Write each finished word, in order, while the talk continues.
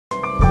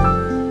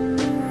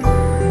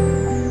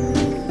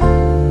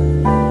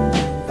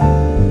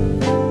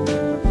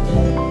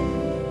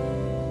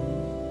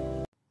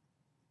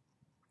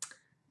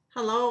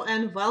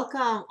everyone.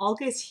 Welcome.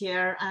 Olga is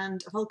here,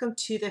 and welcome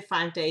to the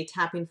 5-day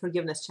Tapping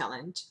Forgiveness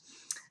Challenge.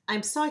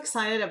 I'm so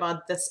excited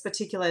about this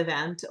particular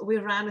event. We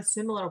ran a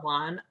similar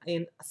one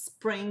in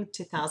spring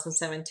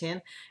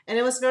 2017, and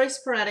it was very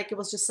sporadic. It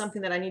was just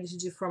something that I needed to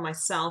do for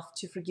myself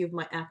to forgive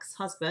my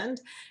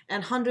ex-husband,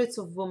 and hundreds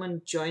of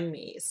women joined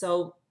me.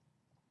 So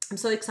I'm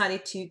so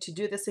excited to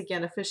do this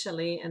again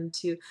officially and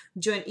to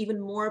join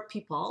even more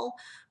people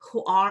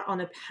who are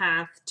on a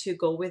path to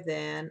go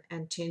within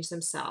and change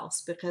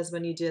themselves, because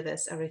when you do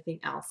this, everything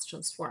else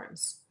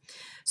transforms.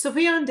 So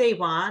we are on day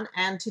one,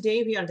 and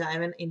today we are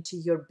diving into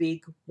your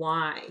big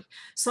why.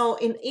 So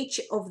in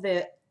each of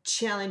the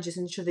challenges,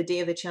 in each of the day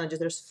of the challenges,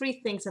 there's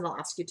 3 things that I'll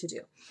ask you to do.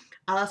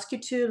 I'll ask you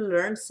to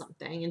learn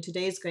something, and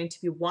today is going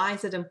to be why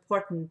is it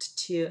important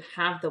to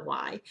have the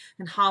why,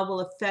 and how will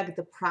affect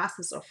the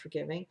process of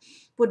forgiving,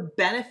 what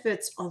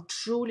benefits are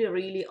truly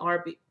really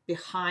are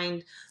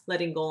behind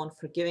letting go and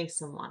forgiving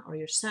someone or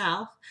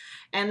yourself.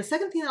 And the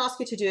second thing I'll ask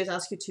you to do is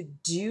ask you to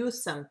do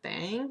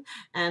something,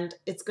 and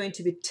it's going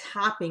to be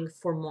tapping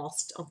for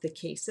most of the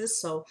cases.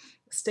 So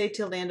stay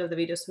till the end of the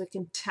video so we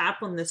can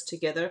tap on this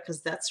together,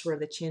 because that's where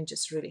the change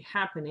is really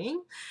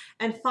happening.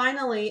 And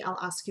finally, I'll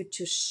ask you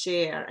to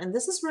share. And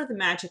this is where the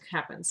magic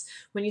happens.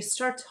 When you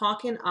start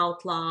talking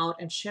out loud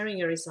and sharing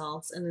your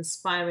results and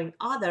inspiring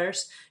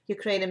others, you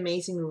create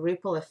amazing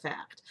ripple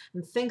effect.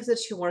 And things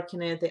that you're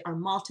working at, they are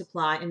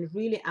multiply and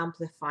really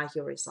amplify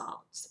your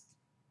results.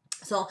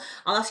 So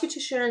I'll ask you to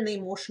share in the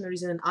Emotional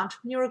Resilient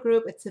Entrepreneur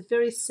group. It's a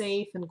very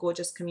safe and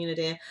gorgeous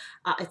community.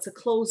 It's a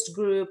closed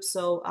group,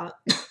 so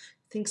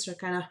things are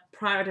kind of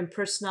private and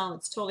personal.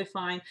 It's totally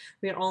fine.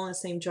 We are all on the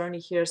same journey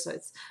here, so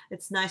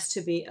it's nice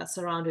to be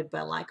surrounded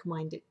by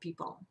like-minded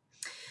people.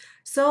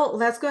 So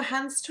let's go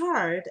ahead and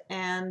start.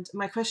 And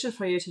my question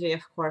for you today,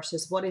 of course,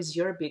 is what is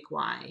your big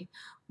why?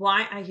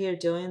 Why are you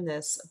doing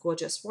this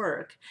gorgeous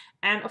work?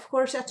 And of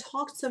course, I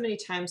talked so many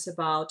times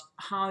about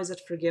how is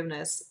it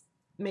forgiveness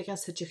making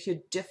such a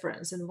huge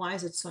difference, and why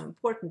is it so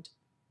important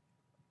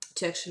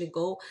to actually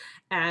go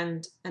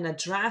and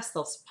address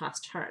those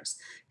past hurts.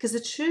 Because the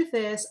truth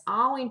is,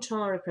 our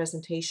internal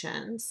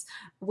representations,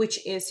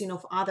 which is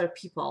of other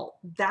people,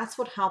 that's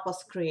what help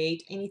us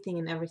create anything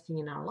and everything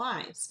in our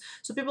lives.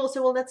 So people say,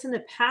 well, that's in the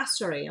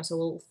past already. So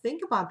we'll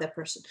think about that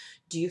person.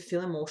 Do you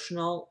feel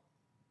emotional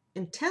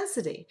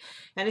intensity?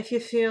 And if you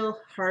feel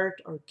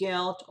hurt or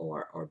guilt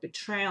or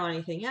betrayal or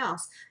anything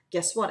else,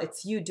 guess what?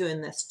 It's you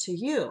doing this to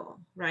you,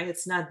 right?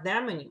 It's not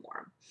them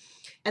anymore.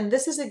 And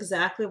this is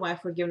exactly why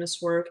forgiveness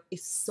work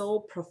is so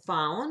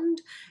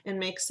profound and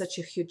makes such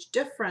a huge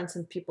difference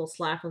in people's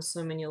life on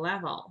so many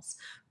levels,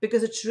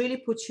 because it really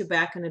puts you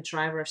back in the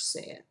driver's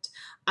seat.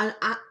 And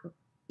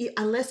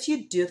unless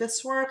you do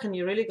this work and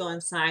you really go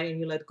inside and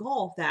you let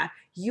go of that,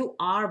 you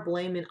are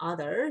blaming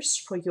others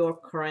for your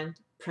current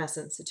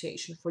present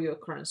situation, for your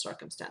current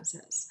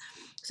circumstances.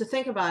 So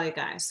think about it,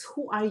 guys.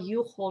 Who are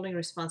you holding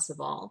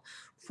responsible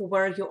for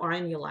where you are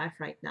in your life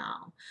right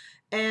now?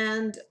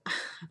 And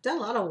I've done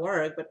a lot of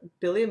work, but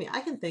believe me, I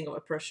can think of a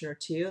person or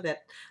two that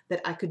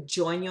I could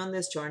join you on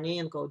this journey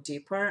and go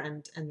deeper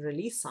and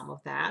release some of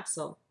that.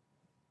 So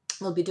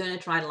we'll be doing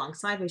it right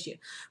alongside with you.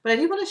 But I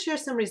do want to share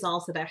some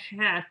results that I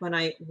had when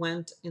I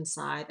went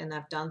inside and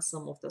I've done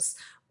some of this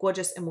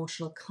gorgeous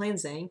emotional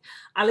cleansing.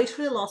 I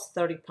literally lost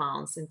 30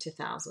 pounds in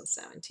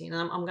 2017.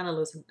 And I'm going to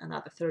lose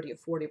another 30 or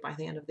 40 by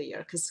the end of the year,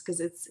 because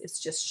it's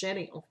just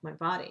shedding off my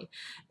body.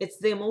 It's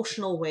the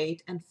emotional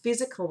weight and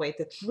physical weight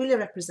that really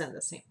represent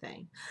the same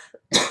thing.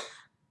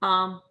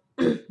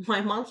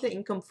 My monthly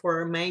income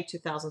for May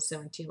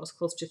 2017 was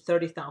close to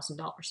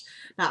 $30,000.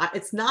 Now,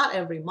 it's not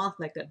every month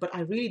like that, but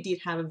I really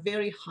did have a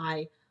very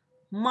high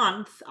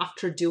month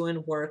after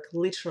doing work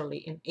literally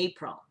in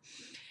April.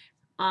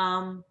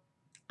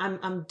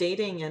 I'm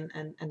dating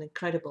an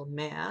incredible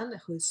man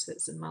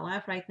who's in my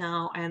life right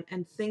now,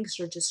 and things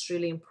are just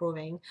really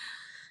improving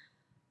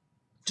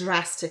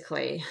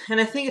drastically. And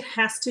I think it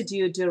has to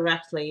do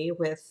directly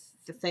with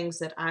the things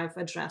that I've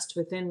addressed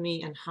within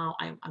me and how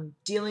I'm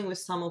dealing with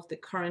some of the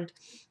current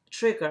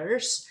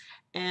triggers.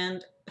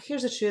 And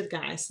here's the truth,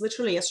 guys.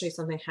 Literally yesterday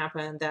something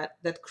happened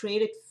that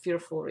created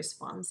fearful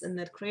response, and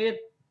that created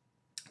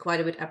quite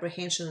a bit of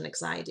apprehension and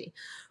anxiety.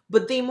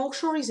 But the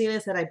emotional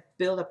resilience that I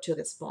built up to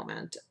this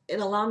moment, it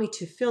allowed me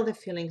to feel the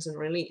feelings and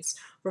release,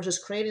 versus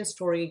creating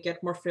story,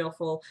 get more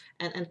fearful,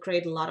 and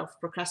create a lot of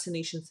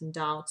procrastinations and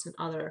doubts and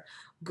other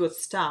good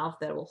stuff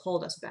that will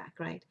hold us back,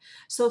 right?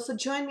 So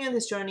join me on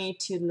this journey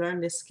to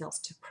learn these skills,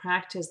 to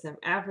practice them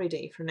every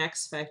day for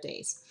next 5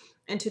 days.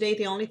 And today,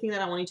 the only thing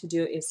that I want you to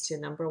do is to,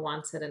 number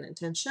one, set an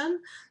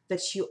intention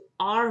that you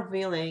are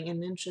willing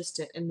and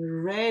interested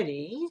and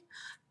ready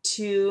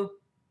to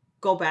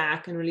go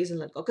back and release and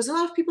let go. Because a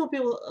lot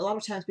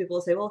of times people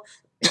will say, well,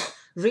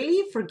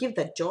 really? Forgive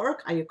that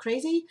jerk? Are you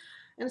crazy?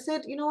 And I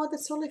said, you know what?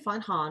 That's totally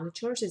fine, hon. The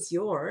choice is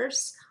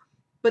yours.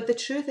 But the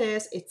truth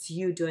is, it's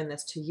you doing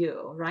this to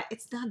you, right?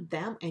 It's not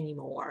them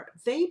anymore.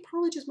 They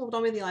probably just moved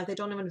on with their life. They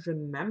don't even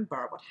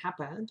remember what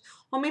happened.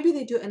 Or maybe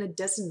they do, and it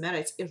doesn't matter.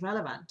 It's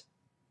irrelevant.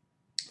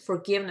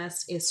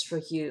 Forgiveness is for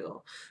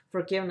you.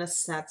 Forgiveness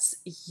sets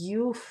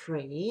you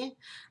free,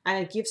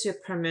 and it gives you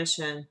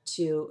permission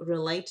to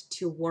relate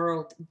to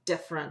world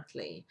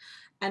differently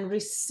and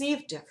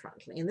receive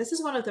differently. And this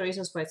is one of the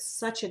reasons why it's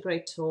such a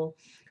great tool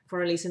for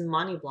releasing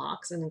money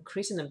blocks and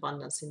increasing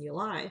abundance in your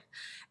life.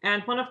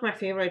 And one of my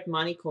favorite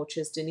money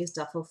coaches, Denise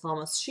Duffel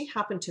Thomas, she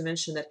happened to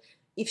mention that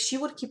if she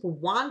would keep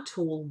one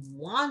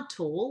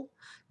tool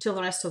till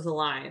the rest of the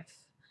life,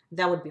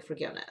 that would be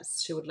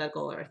forgiveness. She would let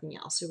go of everything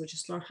else. She would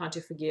just learn how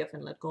to forgive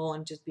and let go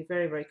and just be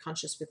very, very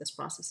conscious with this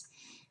process.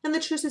 And the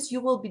truth is,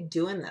 you will be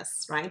doing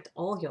this, right,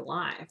 all your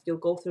life. You'll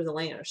go through the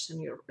layers and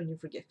you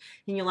forgive.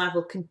 And your life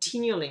will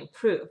continually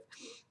improve.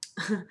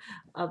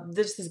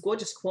 There's this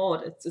gorgeous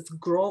quote. It's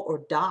grow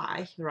or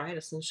die, right?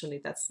 Essentially,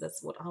 that's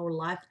what our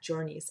life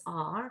journeys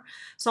are.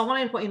 So I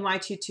want to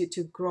invite you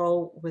to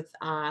grow with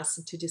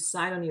us, to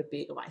decide on your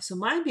big why. So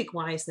my big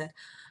why is that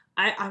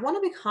I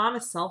want to become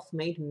a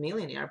self-made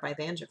millionaire by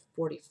the age of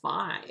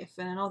 45.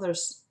 And I know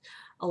there's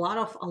a lot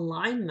of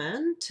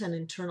alignment and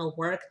internal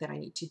work that I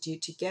need to do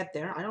to get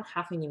there. I don't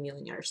have any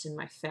millionaires in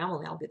my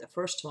family. I'll be the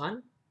first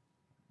one.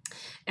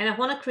 And I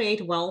want to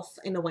create wealth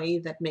in a way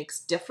that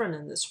makes difference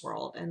in this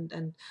world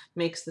and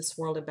makes this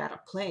world a better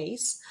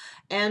place.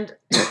 And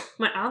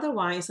my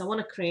otherwise, I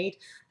want to create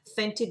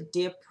authentic,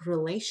 deep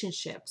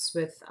relationships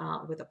with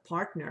a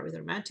partner, with a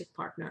romantic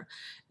partner,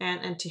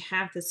 and to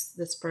have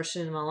this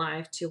person in my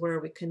life to where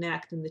we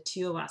connect, and the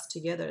two of us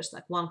together is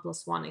like 1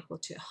 + 1 =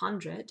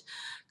 100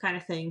 kind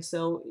of thing.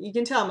 So you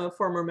can tell I'm a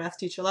former math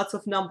teacher, lots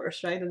of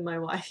numbers, right, in my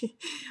why.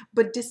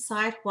 But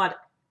decide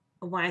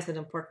why is it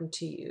important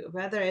to you,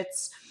 whether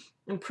it's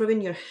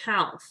improving your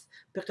health,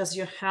 because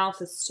your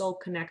health is so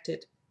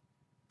connected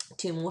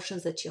to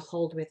emotions that you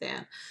hold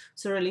within.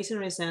 So releasing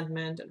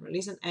resentment and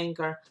releasing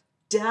anger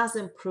does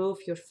improve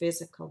your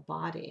physical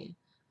body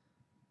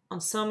on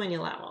so many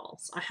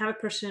levels. I have a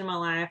person in my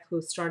life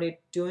who started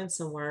doing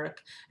some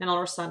work, and all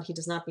of a sudden he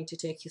does not need to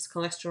take his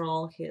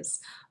cholesterol, his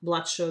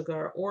blood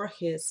sugar, or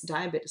his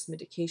diabetes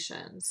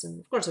medications.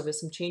 And of course, there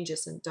was some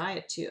changes in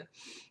diet too.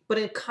 But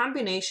in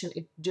combination,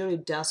 it really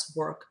does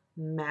work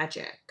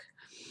magic.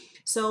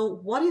 So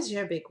what is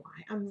your big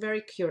why? I'm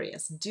very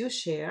curious. Do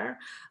share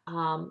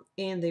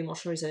in the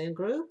Emotional Resilient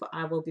group.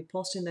 I will be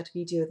posting that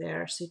video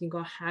there, so you can go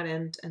ahead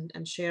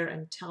and share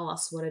and tell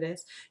us what it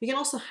is. You can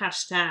also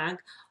hashtag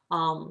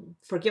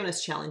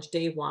Forgiveness Challenge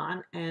Day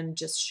 1 and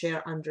just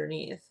share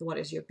underneath what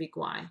is your big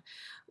why.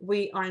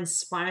 We are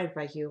inspired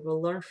by you.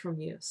 We'll learn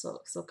from you. So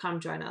come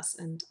join us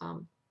and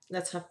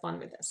let's have fun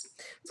with this.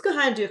 Let's go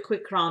ahead and do a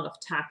quick round of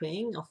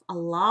tapping, of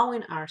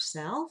allowing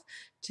ourselves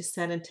to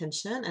set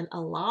intention and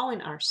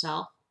allowing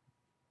ourselves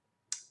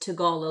to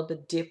go a little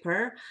bit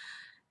deeper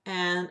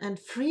and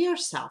free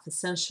ourselves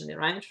essentially,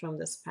 right, from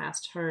this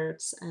past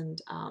hurts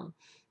and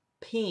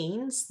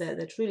pains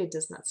that really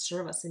does not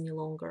serve us any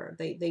longer.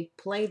 They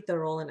played their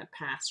role in the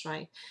past,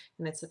 right?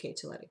 And it's okay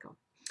to let it go.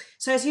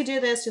 So as you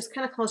do this, just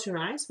kind of close your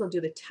eyes. We'll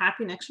do the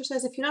tapping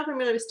exercise. If you're not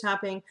familiar with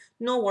tapping,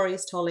 no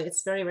worries, totally.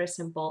 It's very, very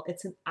simple.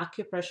 It's an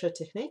acupressure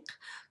technique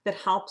that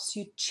helps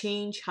you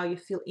change how you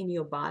feel in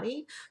your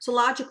body. So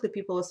logically,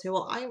 people will say,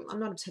 well, I'm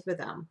not upset with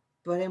them.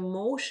 But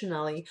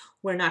emotionally,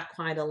 we're not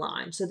quite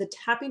aligned. So the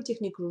tapping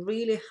technique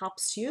really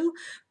helps you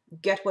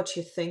get what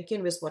you're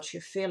thinking with what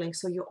you're feeling,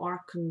 so you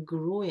are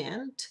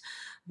congruent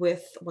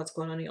with what's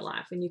going on in your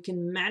life. And you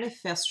can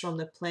manifest from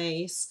the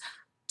place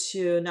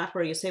to not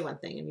where you say one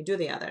thing and you do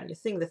the other and you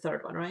think the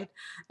third one, right?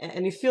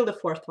 And you feel the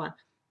fourth one.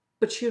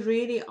 But you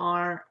really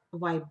are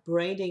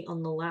vibrating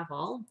on the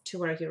level to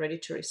where you're ready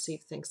to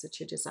receive things that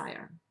you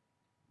desire.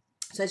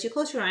 So as you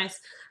close your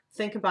eyes,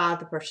 think about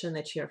the person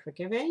that you're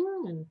forgiving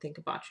and think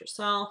about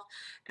yourself.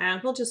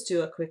 And we'll just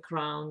do a quick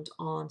round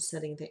on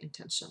setting the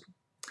intention.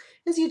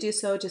 As you do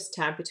so, just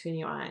tap between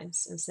your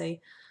eyes and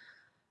say,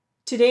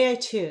 today I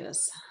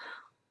choose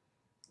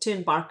to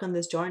embark on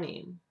this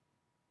journey,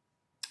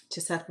 to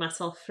set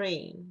myself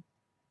free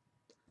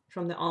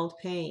from the old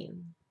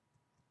pain,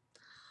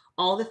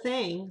 all the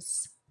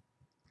things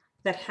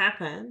that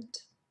happened,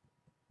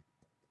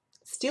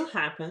 still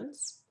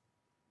happens,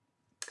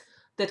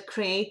 that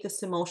create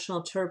this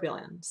emotional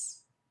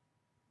turbulence.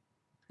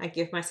 I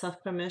give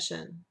myself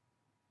permission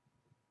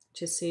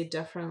to see it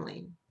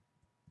differently,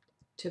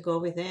 to go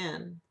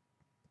within,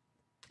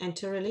 and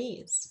to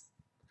release.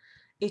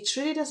 It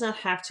really does not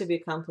have to be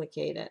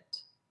complicated.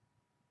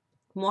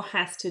 More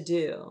has to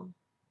do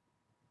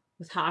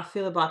with how I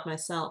feel about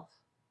myself.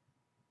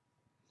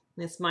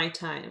 And it's my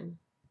time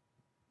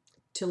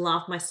to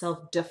love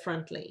myself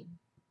differently,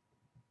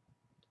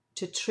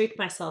 to treat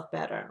myself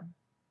better.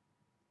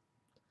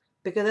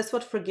 Because that's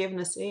what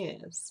forgiveness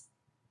is.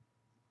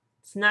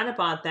 It's not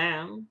about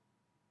them.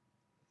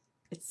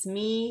 It's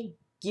me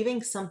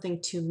giving something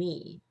to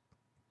me.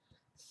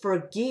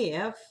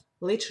 Forgive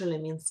literally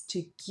means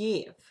to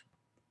give.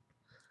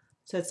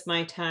 So it's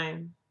my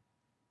time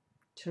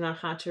to learn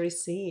how to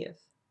receive,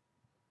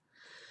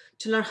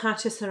 to learn how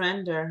to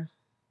surrender,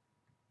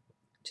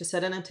 to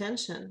set an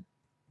intention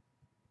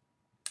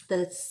that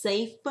it's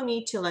safe for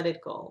me to let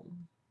it go.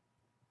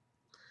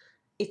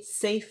 It's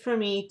safe for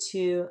me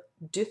to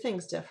do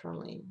things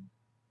differently,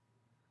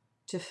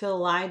 to feel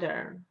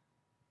lighter,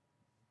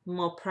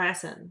 more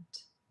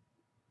present,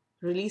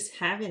 release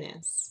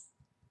heaviness,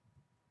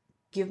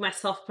 give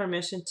myself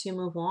permission to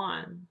move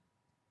on,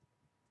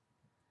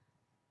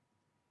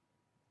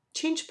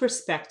 change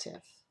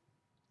perspective.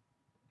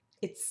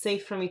 It's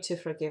safe for me to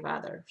forgive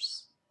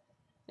others,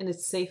 and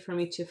it's safe for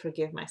me to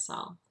forgive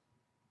myself.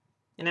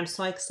 And I'm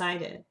so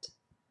excited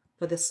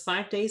for this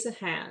 5 days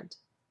ahead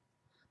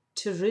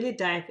to really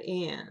dive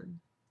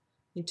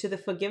into the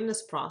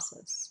forgiveness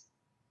process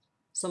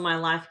so my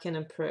life can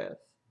improve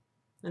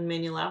on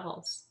many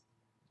levels,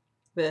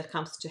 whether it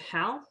comes to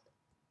health,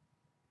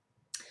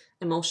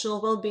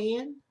 emotional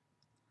well-being,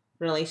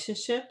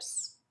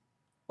 relationships,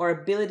 or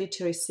ability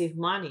to receive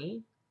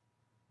money.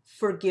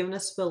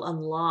 Forgiveness will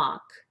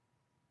unlock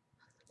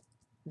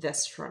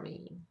this for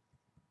me.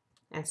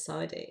 And so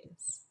it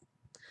is.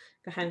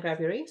 Go ahead and grab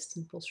your wrist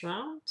and pulse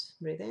around.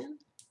 Breathe in.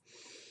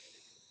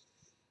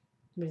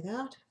 Breathe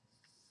out.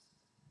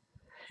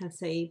 And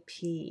say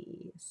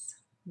peace.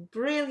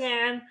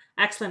 Brilliant.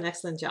 Excellent,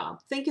 excellent job.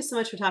 Thank you so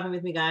much for talking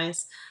with me,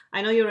 guys.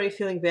 I know you're already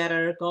feeling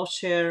better. Go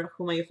share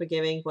whom are you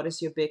forgiving? What is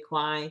your big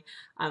why?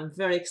 I'm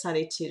very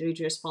excited to read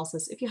your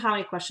responses. If you have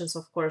any questions,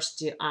 of course,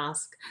 do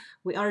ask.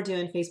 We are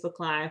doing Facebook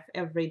Live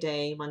every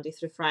day, Monday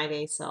through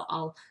Friday, so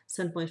I'll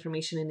send more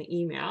information in the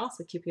email,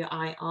 so keep your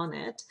eye on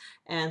it.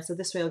 And so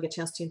this way you'll get a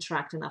chance to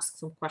interact and ask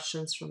some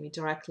questions from me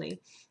directly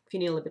if you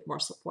need a little bit more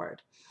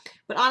support.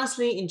 But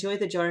honestly, enjoy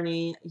the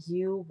journey.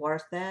 You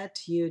worth it.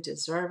 You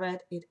deserve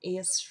it. It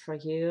is for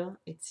you.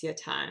 It's your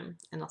time.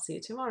 And I'll see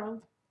you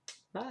tomorrow.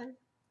 Bye.